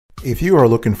If you are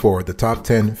looking for the top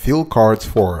 10 fuel cards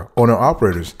for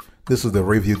owner-operators, this is the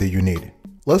review that you need.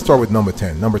 Let's start with number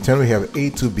 10. Number 10, we have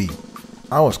A2B.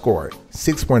 Our score,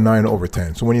 6.9 over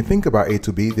 10. So when you think about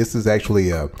A2B, this is actually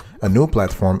a new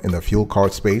platform in the fuel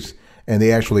card space, and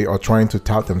they actually are trying to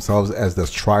tout themselves as the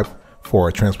Stripe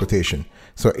for transportation.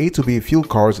 So A2B fuel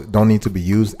cards don't need to be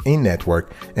used in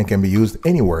network and can be used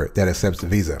anywhere that accepts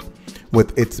Visa.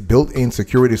 With its built-in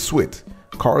security suite,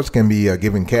 cards can be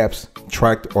given caps,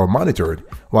 tracked or monitored,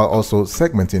 while also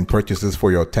segmenting purchases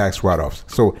for your tax write-offs.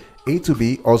 So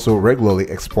A2B also regularly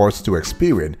exports to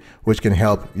Experian, which can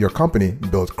help your company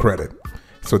build credit.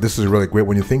 So this is really great.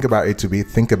 When you think about A2B,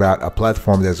 think about a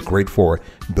platform that's great for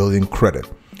building credit.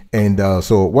 And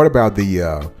so what about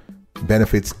the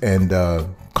benefits and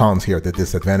cons here, the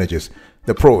disadvantages?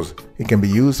 The pros: it can be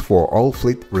used for all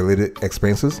fleet related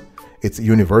expenses. It's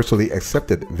universally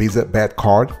accepted Visa BAT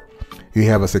card. You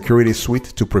have a security suite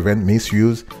to prevent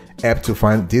misuse, app to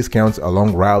find discounts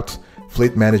along routes,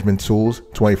 fleet management tools,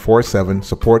 24/7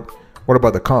 support. What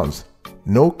about the cons?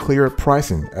 No clear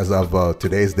pricing as of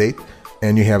today's date,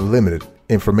 and you have limited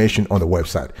information on the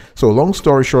website. So long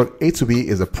story short, A2B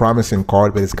is a promising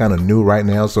card, but it's kind of new right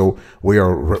now. So we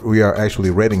are actually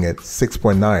rating it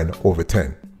 6.9 over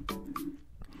 10.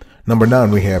 Number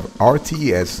 9, we have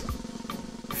RTS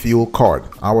fuel card.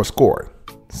 Our score,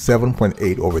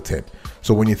 7.8 over 10.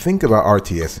 So when you think about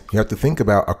RTS, you have to think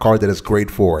about a card that is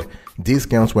great for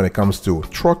discounts when it comes to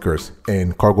truckers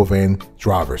and cargo van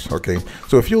drivers. Okay,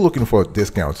 so if you're looking for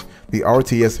discounts, the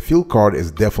RTS fuel card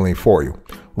is definitely for you.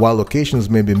 While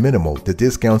locations may be minimal, the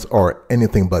discounts are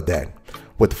anything but that.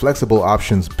 With flexible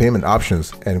options, payment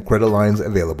options, and credit lines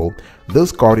available,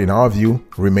 this card, in our view,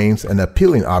 remains an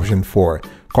appealing option for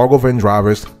cargo van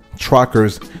drivers,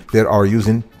 truckers that are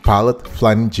using pilot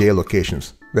flying J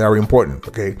locations. Very important.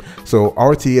 Okay, so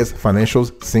RTS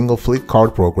Financial's single fleet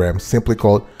card program, simply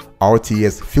called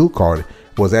RTS Fuel Card,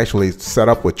 was actually set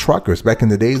up with truckers. Back in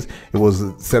the days, it was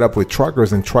set up with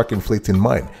truckers and trucking fleets in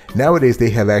mind. Nowadays, they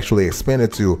have actually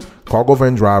expanded to cargo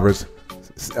van drivers,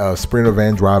 sprinter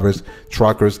van drivers,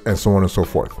 truckers, and so on and so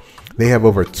forth. They have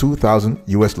over 2,000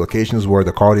 US locations where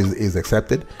the card is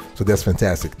accepted, so that's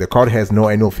fantastic. The card has no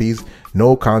annual fees,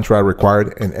 no contract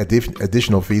required, and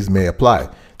additional fees may apply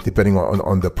depending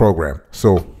on the program.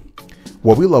 So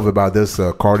what we love about this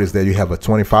card is that you have a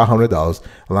 $2,500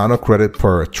 line of credit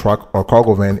per truck or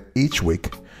cargo van each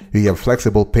week. You have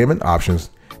flexible payment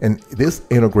options, and this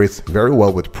integrates very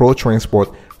well with Pro Transport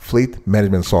fleet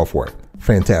management software.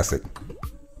 Fantastic.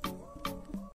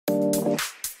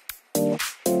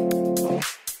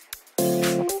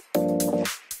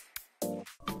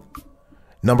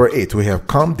 Number 8, we have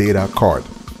ComData card.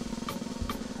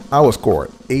 Our score,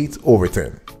 8 over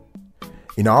 10.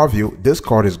 In our view, this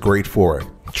card is great for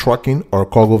trucking or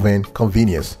cargo van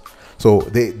convenience. So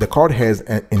the card has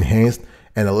enhanced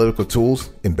analytical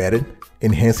tools embedded,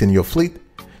 enhancing your fleet.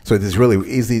 So it is really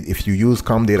easy if you use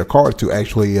ComData card to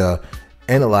actually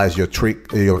analyze your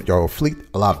fleet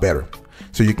a lot better.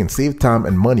 So you can save time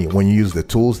and money when you use the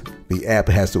tools the app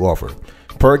has to offer.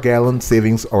 Per gallon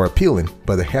savings are appealing,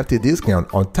 but the hefty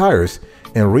discount on tires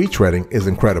and retreading is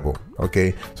incredible.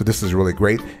 Okay, so this is really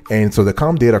great. And so the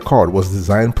ComData card was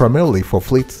designed primarily for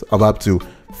fleets of up to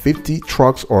 50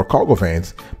 trucks or cargo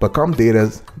vans, but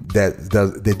ComData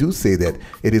they do say that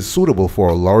it is suitable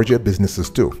for larger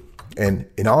businesses too. And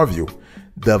in our view,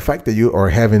 the fact that you are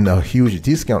having a huge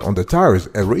discount on the tires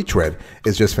and retread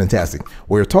is just fantastic.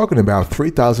 We're talking about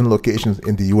 3,000 locations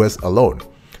in the US alone.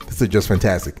 This is just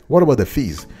fantastic. What about the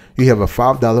fees? You have a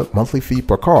 $5 monthly fee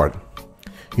per card.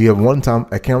 You have one-time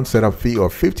account setup fee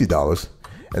of $50,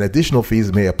 and additional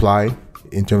fees may apply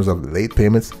in terms of late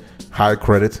payments, high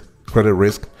credit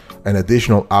risk, and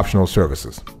additional optional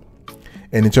services.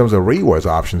 And in terms of rewards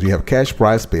options, you have cash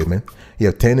prize payment. You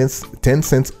have 10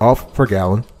 cents off per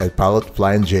gallon at Pilot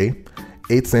Flying J,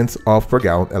 8 cents off per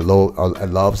gallon at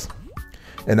Love's,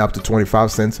 and up to 25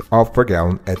 cents off per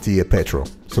gallon at TIA Petrol.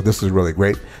 So this is really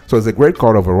great. So it's a great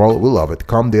card overall. We love it.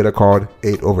 ComData card,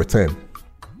 8 over 10.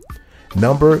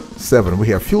 Number 7, we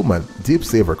have Fuelman Deep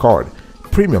Saver card,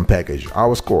 premium package.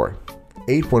 Our score,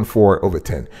 8.4 over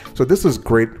 10. So this is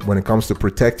great when it comes to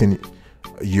protecting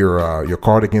your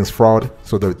card against fraud.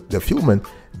 So the Fuelman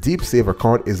Deep Saver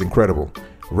card is incredible.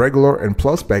 Regular and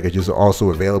plus packages are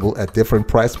also available at different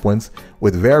price points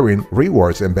with varying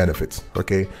rewards and benefits.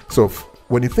 Okay, so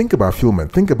when you think about Fuelman,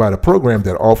 think about a program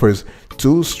that offers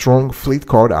 2 strong fleet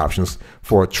card options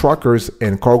for truckers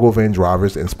and cargo van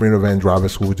drivers and sprinter van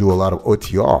drivers who do a lot of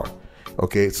OTR.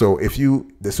 Okay, so you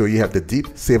have the Deep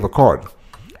Saver card,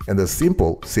 and the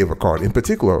Simple Saver card. In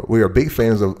particular, we are big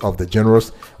fans of the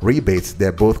generous rebates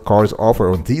that both cards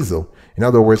offer on diesel. In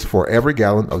other words, for every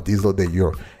gallon of diesel that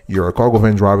your cargo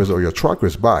van drivers or your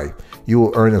truckers buy, you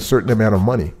will earn a certain amount of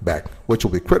money back, which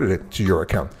will be credited to your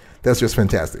account. That's just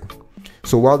fantastic.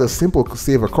 So while the Simple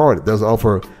Saver card does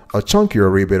offer a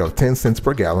chunkier rebate of 10 cents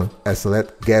per gallon at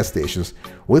select gas stations,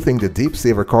 we think the Deep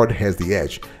Saver card has the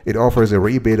edge. It offers a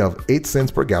rebate of 8 cents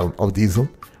per gallon of diesel,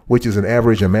 which is an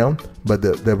average amount, but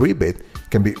the rebate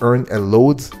can be earned at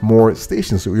loads more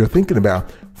stations. So you're thinking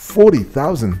about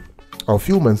 40,000 of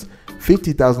Fuelman's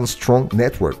 50,000 strong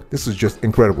network. This is just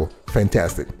incredible,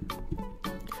 fantastic.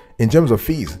 In terms of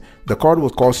fees, the card will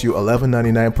cost you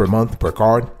 $11.99 per month per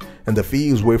card, and the fee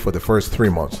is waived for the first 3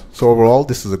 months. So overall,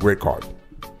 this is a great card.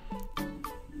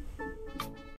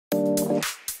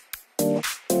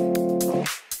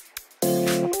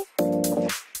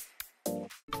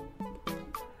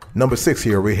 Number 6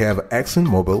 here, we have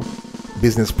ExxonMobil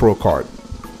Business Pro card.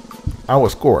 Our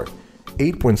score,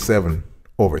 8.7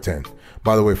 over 10.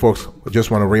 By the way, folks, I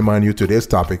just want to remind you to this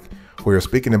topic. We are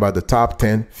speaking about the top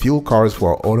 10 fuel cards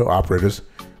for owner-operators,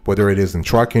 whether it is in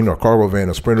trucking or cargo van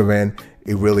or sprinter van.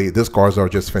 These cars are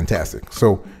just fantastic.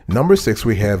 So number 6,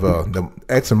 we have the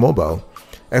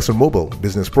ExxonMobil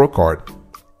Business Pro card,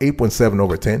 8.7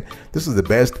 over 10. This is the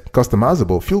best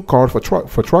customizable fuel card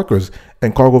for truckers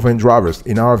and cargo van drivers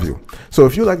in our view. So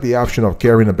if you like the option of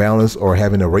carrying a balance or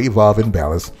having a revolving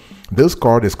balance, this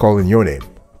card is calling your name.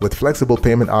 With flexible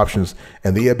payment options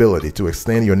and the ability to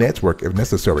extend your network if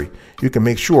necessary, you can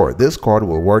make sure this card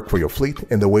will work for your fleet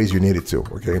in the ways you need it to.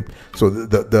 Okay, so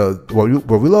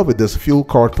what we love with this fuel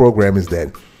card program is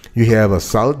that you have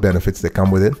solid benefits that come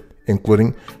with it,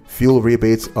 including fuel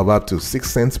rebates of up to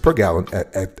 6 cents per gallon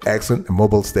at Exxon and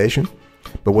Mobil station.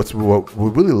 But what we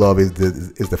really love is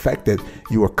the fact that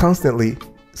you are constantly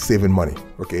saving money.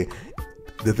 Okay,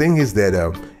 the thing is that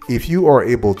if you are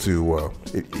able to,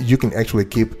 you can actually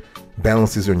keep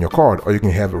balances on your card, or you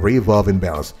can have a revolving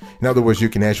balance. In other words, you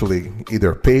can actually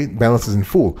either pay balances in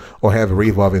full or have a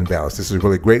revolving balance. This is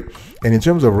really great. And in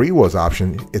terms of rewards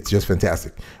option, it's just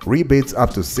fantastic. Rebates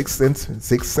up to 6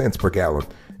 cents per gallon.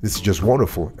 This is just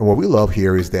wonderful. And what we love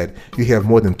here is that you have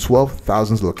more than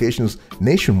 12,000 locations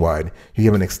nationwide. You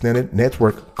have an extended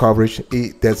network coverage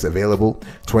that's available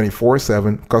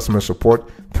 24/7, customer support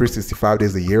 365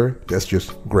 days a year. That's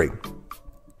just great.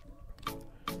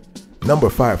 Number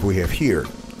 5, we have here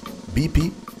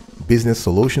BP Business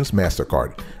Solutions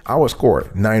MasterCard. Our score,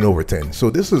 9 over 10. So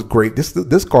this is great.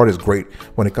 This card is great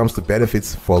when it comes to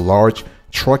benefits for large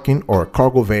trucking or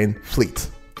cargo van fleets.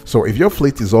 So if your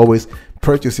fleet is always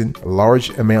purchasing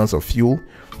large amounts of fuel,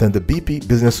 then the BP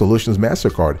Business Solutions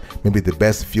MasterCard may be the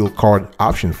best fuel card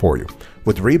option for you.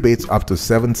 With rebates up to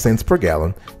 7 cents per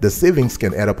gallon, the savings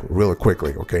can add up really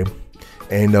quickly, okay?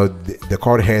 And the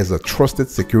card has trusted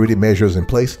security measures in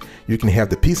place. You can have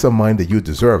the peace of mind that you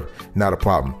deserve, not a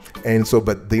problem. And so,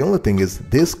 but the only thing is,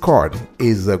 this card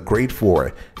is great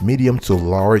for medium to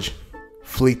large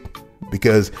fleet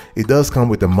because it does come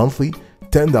with a monthly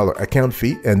 $10 account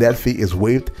fee, and that fee is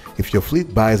waived if your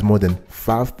fleet buys more than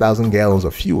 5,000 gallons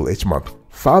of fuel each month.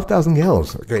 5,000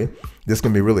 gallons, okay? This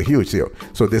can be really huge here.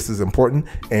 So this is important.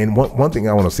 And one thing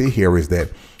I want to say here is that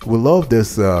we love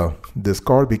this this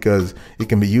card because it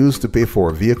can be used to pay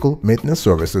for vehicle maintenance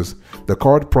services. The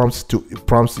card prompts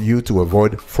you to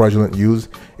avoid fraudulent use.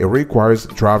 It requires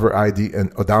driver ID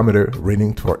and odometer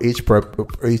reading for each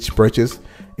purchase.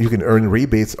 You can earn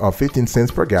rebates of 15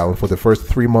 cents per gallon for the first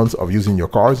 3 months of using your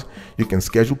cards. You can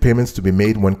schedule payments to be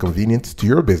made when convenient to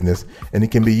your business, and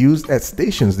it can be used at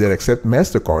stations that accept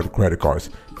MasterCard credit cards.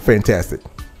 Fantastic.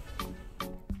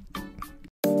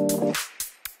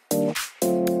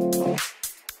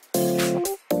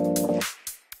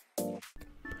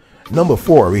 Number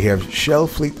 4, we have Shell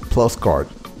Fleet Plus card.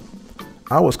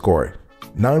 Our score,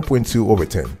 9.2 over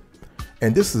 10.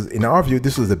 And this is, in our view,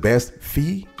 this is the best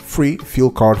fee-free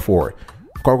fuel card for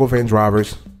cargo van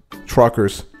drivers,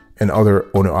 truckers, and other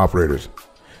owner-operators.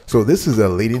 So this is a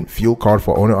leading fuel card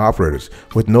for owner-operators.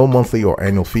 With no monthly or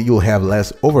annual fee, you'll have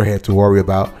less overhead to worry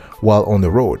about while on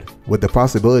the road, with the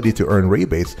possibility to earn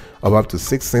rebates of up to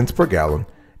 6 cents per gallon,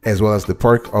 as well as the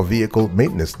perk of vehicle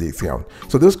maintenance discount.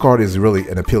 So this card is really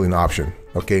an appealing option,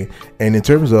 okay? And in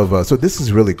terms of, so this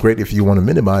is really great if you want to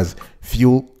minimize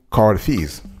fuel card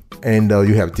fees. And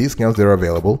you have discounts that are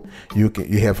available. You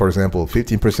have, for example,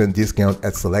 15% discount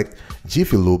at select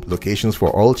Jiffy Lube locations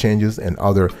for oil changes and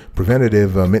other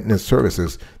preventative maintenance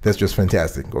services. That's just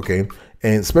fantastic, okay?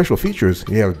 And special features,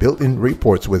 you have built-in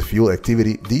reports with fuel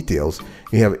activity details.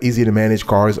 You have easy to manage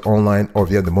cars online or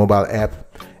via the mobile app.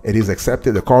 It is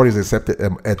accepted, the card is accepted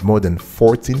at more than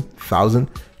 14,000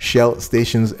 Shell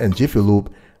stations and Jiffy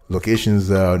Lube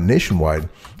locations nationwide,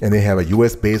 and they have a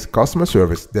US-based customer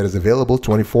service that is available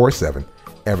 24/7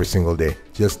 every single day.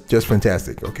 Just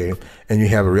fantastic, okay? And you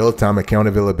have a real-time account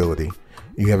availability.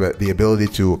 You have the ability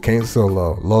to cancel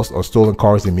lost or stolen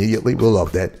cars immediately. We'll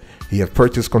love that. You have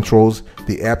purchase controls.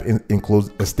 The app includes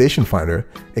a station finder.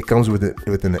 It comes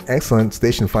with an excellent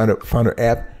station finder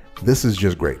app. This is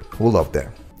just great. We'll love that.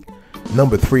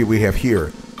 Number 3, we have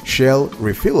here Shell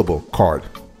refillable card.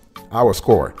 Our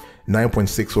score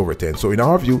 9.6/10. So in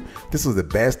our view, this is the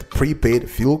best prepaid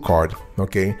fuel card,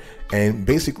 okay? And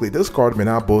basically this card may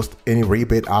not boast any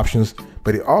rebate options,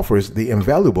 but it offers the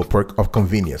invaluable perk of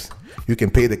convenience. You can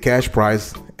pay the cash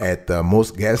price at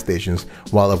most gas stations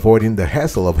while avoiding the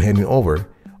hassle of handing over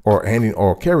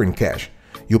or carrying cash.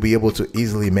 You'll be able to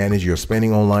easily manage your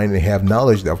spending online and have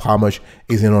knowledge of how much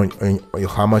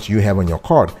how much you have on your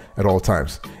card at all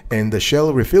times. And the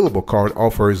Shell refillable card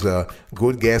offers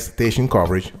good gas station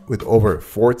coverage with over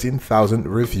 14,000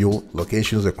 refuel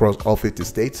locations across all 50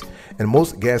 states. And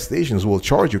most gas stations will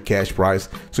charge you cash price,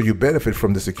 so you benefit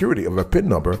from the security of a PIN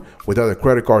number without the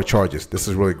credit card charges. This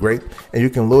is really great, and you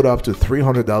can load up to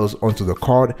 $300 onto the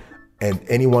card at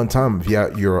any one time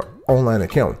via your online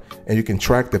account, and you can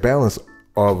track the balance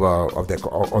of that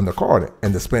on the card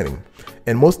and the spending.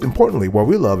 And most importantly, what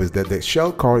we love is that the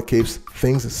Shell card keeps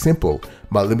things simple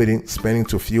by limiting spending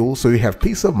to fuel, so you have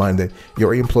peace of mind that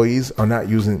your employees are not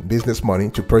using business money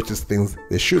to purchase things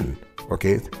they shouldn't,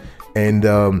 okay? And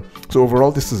so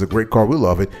overall, this is a great card. We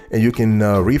love it, and you can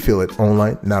refill it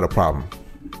online, not a problem.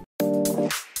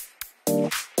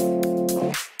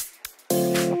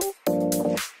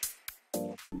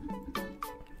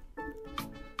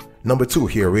 Number 2,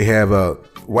 here we have a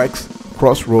WEX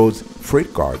Crossroads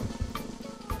Freight Card.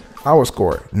 Our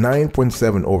score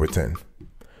 9.7/10.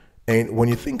 And when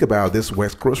you think about this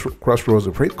WEX Crossroads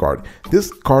Freight Card,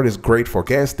 this card is great for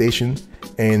gas station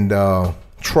and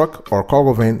truck or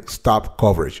cargo van stop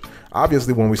coverage.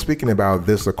 Obviously, when we're speaking about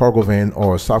this, a cargo van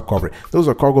or stop coverage, those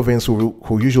are cargo vans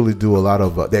who usually do a lot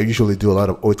of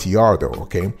OTR though,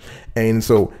 okay? And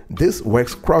so this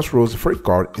WEX Crossroads Freight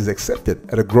Card is accepted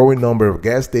at a growing number of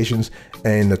gas stations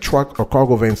and the truck or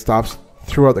cargo van stops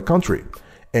throughout the country.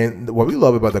 And what we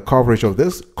love about the coverage of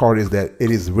this card is that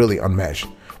it is really unmatched.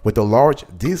 With a large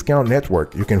discount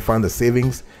network, you can find the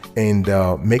savings and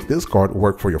make this card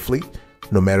work for your fleet,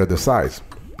 no matter the size.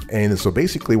 And so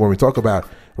basically, when we talk about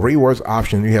rewards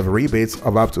option, you have rebates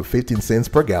of up to 15 cents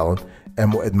per gallon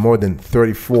and at more than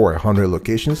 3,400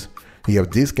 locations. You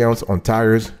have discounts on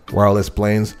tires, wireless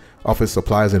plans, office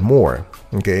supplies, and more.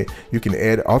 Okay, you can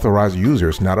add authorized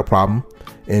users, not a problem.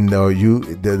 And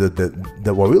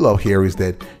what we love here is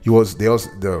that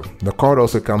the card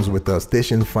also comes with a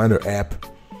station finder app,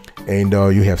 and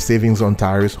you have savings on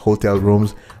tires, hotel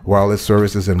rooms, wireless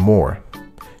services, and more.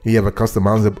 You have a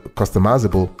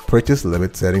customizable purchase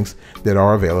limit settings that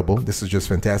are available. This is just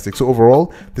fantastic. So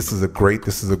overall, this is a great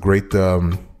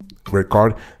great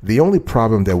card. The only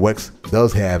problem that WEX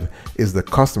does have is the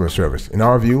customer service. In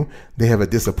our view, they have a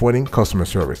disappointing customer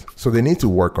service, so they need to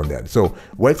work on that. So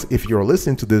WEX, if you're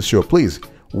listening to this show, please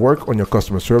work on your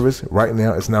customer service. Right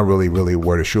now, it's not really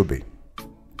where it should be.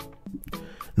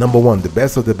 Number 1, the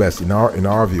best of the best in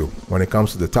our view, when it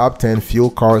comes to the top 10 fuel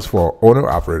cards for owner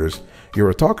operators,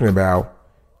 you're talking about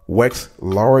WEX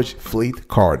Large Fleet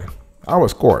Card. Our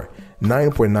score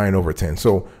 9.9/10.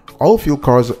 So all fuel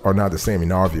cards are not the same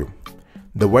in our view.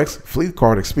 The WEX Fleet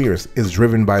Card experience is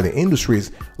driven by the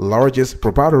industry's largest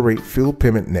proprietary fuel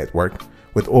payment network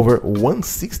with over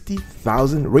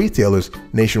 160,000 retailers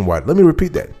nationwide. Let me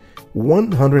repeat that.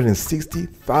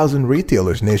 160,000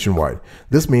 retailers nationwide.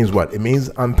 This means what? It means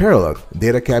unparalleled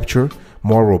data capture,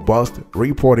 more robust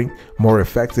reporting, more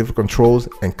effective controls,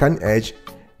 and cutting-edge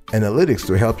analytics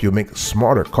to help you make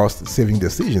smarter cost-saving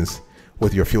decisions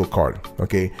with your fuel card.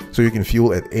 Okay, so you can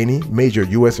fuel at any major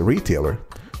US retailer.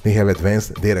 They have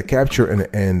advanced data capture and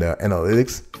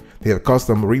analytics. They have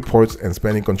custom reports and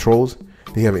spending controls.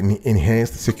 They have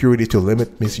enhanced security to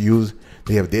limit misuse.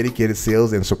 They have dedicated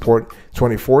sales and support,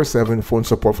 24/7 phone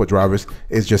support for drivers.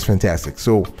 It's just fantastic.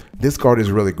 So this card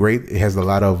is really great. It has a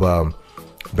lot of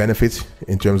benefits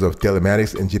in terms of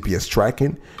telematics and GPS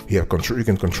tracking. You have control. You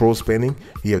can control spending.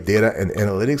 You have data and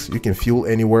analytics. You can fuel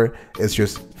anywhere. It's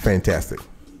just fantastic.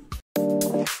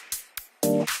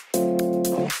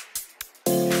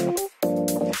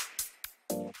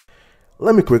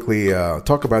 Let me quickly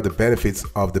talk about the benefits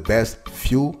of the best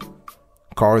fuel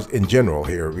cars in general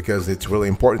here, because it's really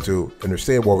important to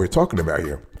understand what we're talking about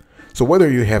here. So whether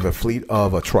you have a fleet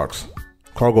of trucks,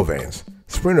 cargo vans,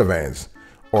 sprinter vans,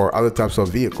 or other types of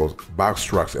vehicles, box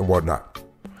trucks and whatnot,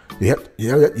 You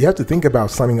have to think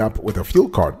about signing up with a fuel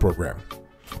card program,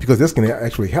 because this can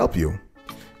actually help you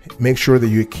make sure that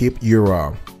you keep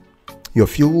your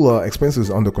fuel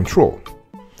expenses under control.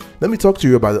 Let me talk to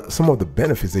you about some of the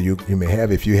benefits that you may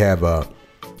have if you have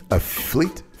a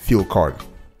fleet fuel card.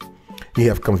 You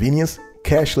have convenience,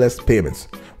 cashless payments.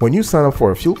 When you sign up for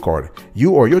a fuel card,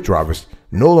 you or your drivers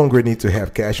no longer need to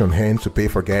have cash on hand to pay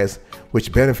for gas,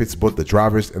 which benefits both the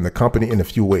drivers and the company in a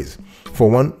few ways. For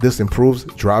one, this improves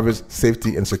drivers'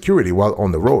 safety and security while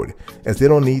on the road, as they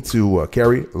don't need to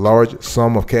carry large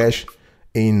sum of cash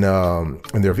in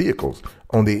their vehicles.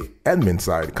 On the admin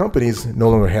side, companies no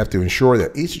longer have to ensure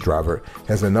that each driver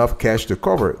has enough cash to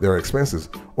cover their expenses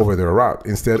over their route.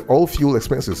 Instead, all fuel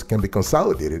expenses can be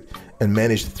consolidated and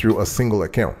managed through a single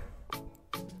account.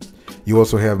 You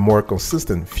also have more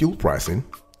consistent fuel pricing.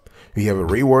 You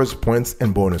have rewards, points,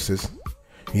 and bonuses.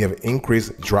 You have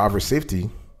increased driver safety.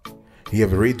 You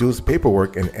have reduced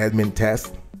paperwork and admin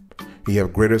tasks. You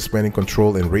have greater spending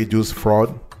control and reduced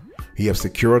fraud. You have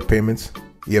secured payments.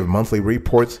 You have monthly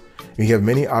reports. You have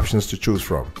many options to choose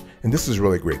from. And this is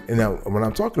really great. And now, when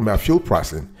I'm talking about fuel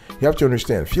pricing, you have to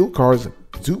understand fuel cards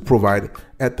do provide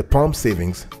at the pump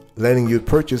savings, letting you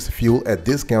purchase fuel at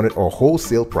discounted or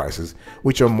wholesale prices,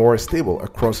 which are more stable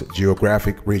across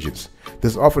geographic regions.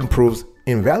 This often proves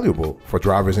invaluable for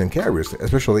drivers and carriers,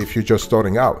 especially if you're just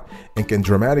starting out, and can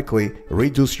dramatically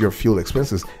reduce your fuel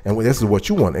expenses. And this is what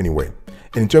you want anyway.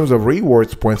 In terms of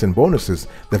rewards, points, and bonuses,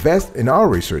 in our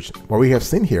research, what we have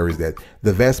seen here is that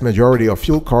the vast majority of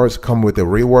fuel cards come with a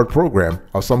reward program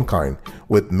of some kind,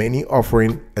 with many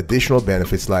offering additional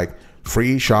benefits like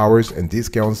free showers and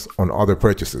discounts on other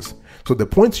purchases. So the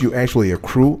points you actually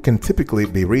accrue can typically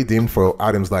be redeemed for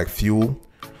items like fuel,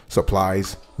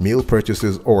 supplies, meal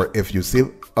purchases, or if you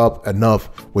save up enough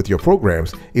with your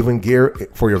programs, even gear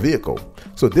for your vehicle.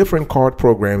 So different card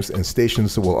programs and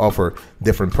stations will offer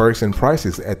different perks and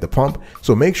prices at the pump,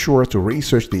 so make sure to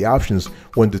research the options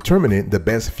when determining the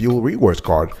best fuel rewards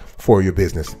card for your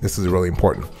business. This is really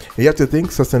important. You have to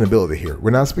think sustainability here.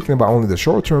 We're not speaking about only the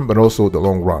short term, but also the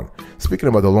long run. Speaking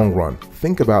about the long run,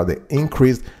 think about the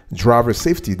increased driver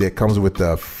safety that comes with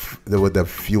the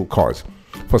fuel cards.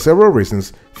 For several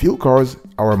reasons, fuel cards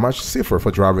are much safer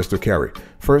for drivers to carry.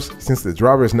 First, since the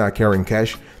driver is not carrying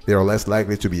cash, they are less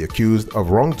likely to be accused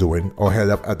of wrongdoing or held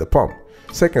up at the pump.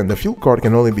 Second, the fuel card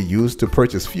can only be used to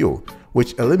purchase fuel,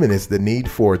 which eliminates the need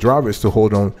for drivers to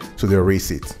hold on to their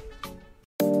receipts.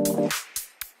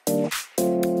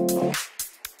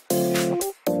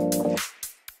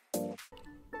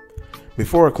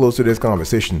 Before I close today's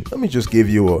conversation, let me just give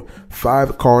you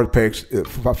five card perks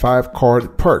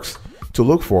to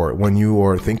look for when you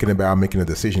are thinking about making a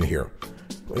decision here.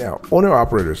 Now,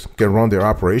 owner-operators can run their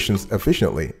operations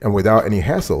efficiently and without any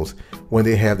hassles when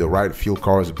they have the right fuel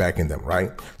cards backing them,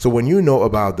 right? So when you know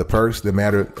about the perks that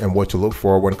matter and what to look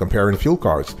for when comparing fuel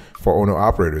cards for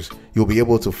owner-operators, you'll be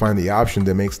able to find the option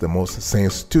that makes the most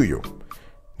sense to you.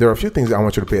 There are a few things I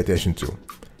want you to pay attention to.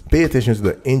 Pay attention to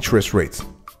the interest rates.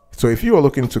 So if you are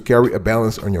looking to carry a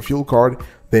balance on your fuel card,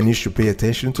 then you should pay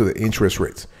attention to the interest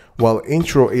rates. While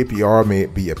intro APR may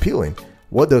be appealing,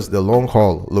 what does the long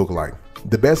haul look like?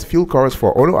 The best fuel cards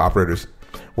for owner-operators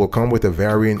will come with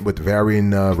varying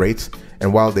rates,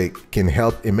 and while they can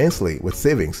help immensely with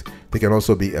savings, they can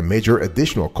also be a major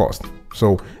additional cost.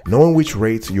 So knowing which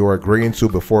rates you are agreeing to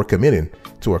before committing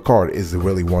to a card is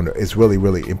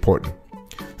really important.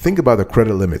 Think about the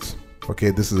credit limits. Okay,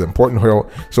 this is important here.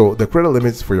 So the credit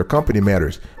limits for your company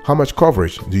matters. How much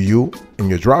coverage do you and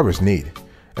your drivers need?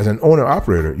 As an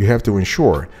owner-operator, you have to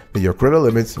ensure that your credit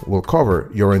limits will cover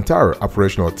your entire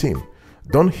operational team.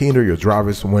 Don't hinder your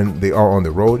drivers when they are on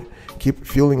the road. Keep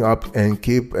fueling up and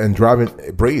driving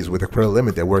a breeze with a credit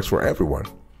limit that works for everyone.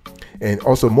 And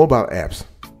also mobile apps.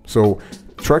 So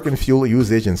tracking fuel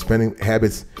usage and spending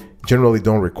habits generally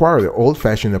don't require the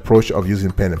old-fashioned approach of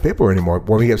using pen and paper anymore.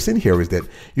 What we have seen here is that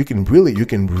you can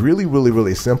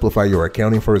really simplify your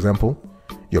accounting, for example,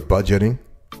 your budgeting,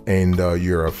 and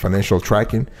your financial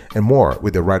tracking and more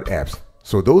with the right apps.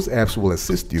 So those apps will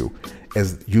assist you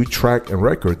as you track and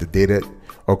record the data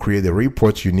or create the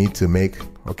reports you need to make.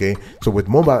 Okay, so with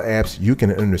mobile apps, you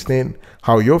can understand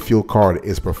how your fuel card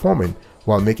is performing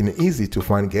while making it easy to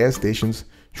find gas stations,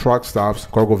 truck stops,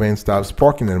 cargo van stops,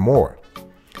 parking, and more.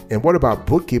 And what about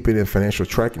bookkeeping and financial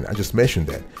tracking? I just mentioned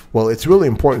that. Well, it's really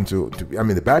important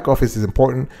the back office is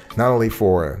important not only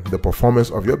for the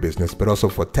performance of your business, but also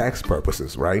for tax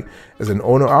purposes, right? As an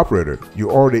owner-operator,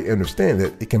 you already understand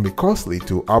that it can be costly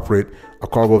to operate a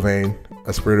cargo van,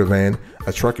 a spreader van,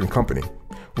 a trucking company.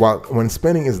 When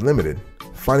spending is limited,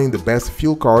 finding the best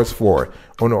fuel cards for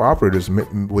owner-operators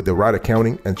with the right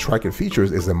accounting and tracking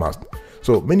features is a must.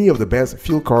 So many of the best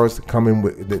fuel cards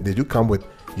they do come with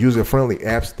user-friendly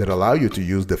apps that allow you to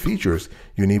use the features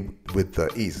you need with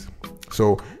ease.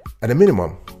 So at a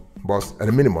minimum, boss, at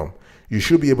a minimum, you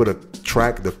should be able to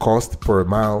track the cost per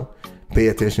mile, pay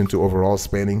attention to overall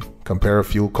spending, compare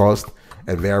fuel cost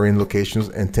at varying locations,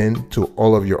 and tend to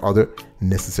all of your other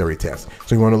necessary tasks.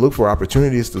 So you want to look for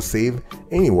opportunities to save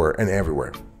anywhere and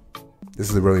everywhere. This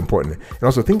is really important. And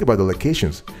also think about the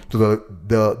locations. So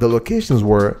the locations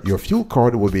where your fuel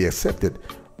card will be accepted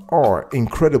are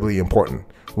incredibly important.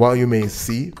 While you may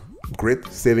see great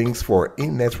savings for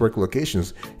in-network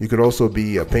locations, you could also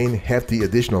be paying hefty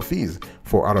additional fees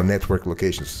for out-of-network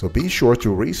locations. So be sure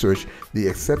to research the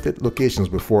accepted locations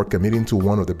before committing to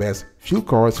one of the best fuel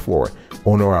cards for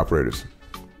owner-operators.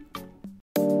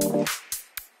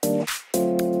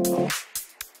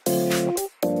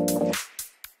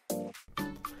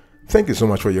 Thank you so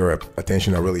much for your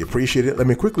attention. I really appreciate it. Let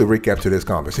me quickly recap today's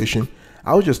conversation.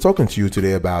 I was just talking to you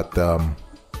today about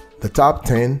the top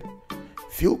 10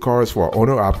 fuel cards for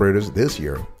owner-operators this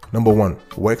year. Number 1,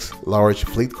 WEX Large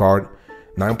Fleet Card,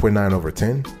 9.9 over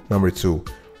 10. Number 2,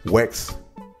 WEX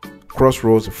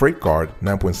Crossroads Freight Card,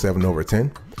 9.7 over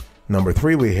 10. Number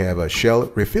 3, we have a Shell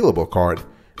Refillable Card,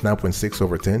 9.6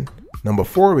 over 10. Number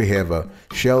 4, we have a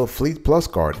Shell Fleet Plus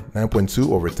Card, 9.2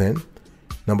 over 10.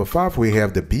 Number 5, we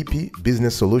have the BP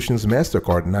Business Solutions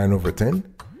MasterCard, 9 over 10.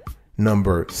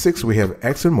 Number 6, we have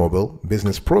ExxonMobil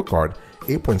Business Pro Card,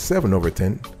 8.7 over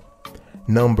 10.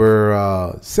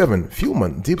 Number 7,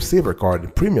 Fuelman Deep Saver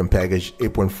Card Premium Package,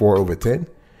 8.4 over 10.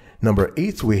 Number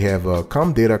 8, we have a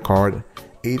ComData Card,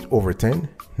 8 over 10.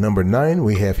 Number 9,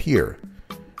 we have here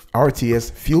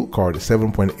RTS Fuel Card,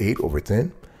 7.8 over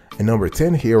 10. And number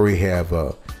 10 here we have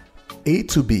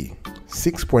A2B,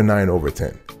 6.9 over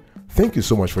 10. Thank you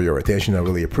so much for your attention. I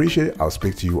really appreciate it. I'll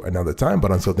speak to you another time.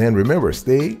 But until then, remember,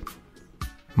 stay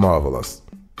marvelous.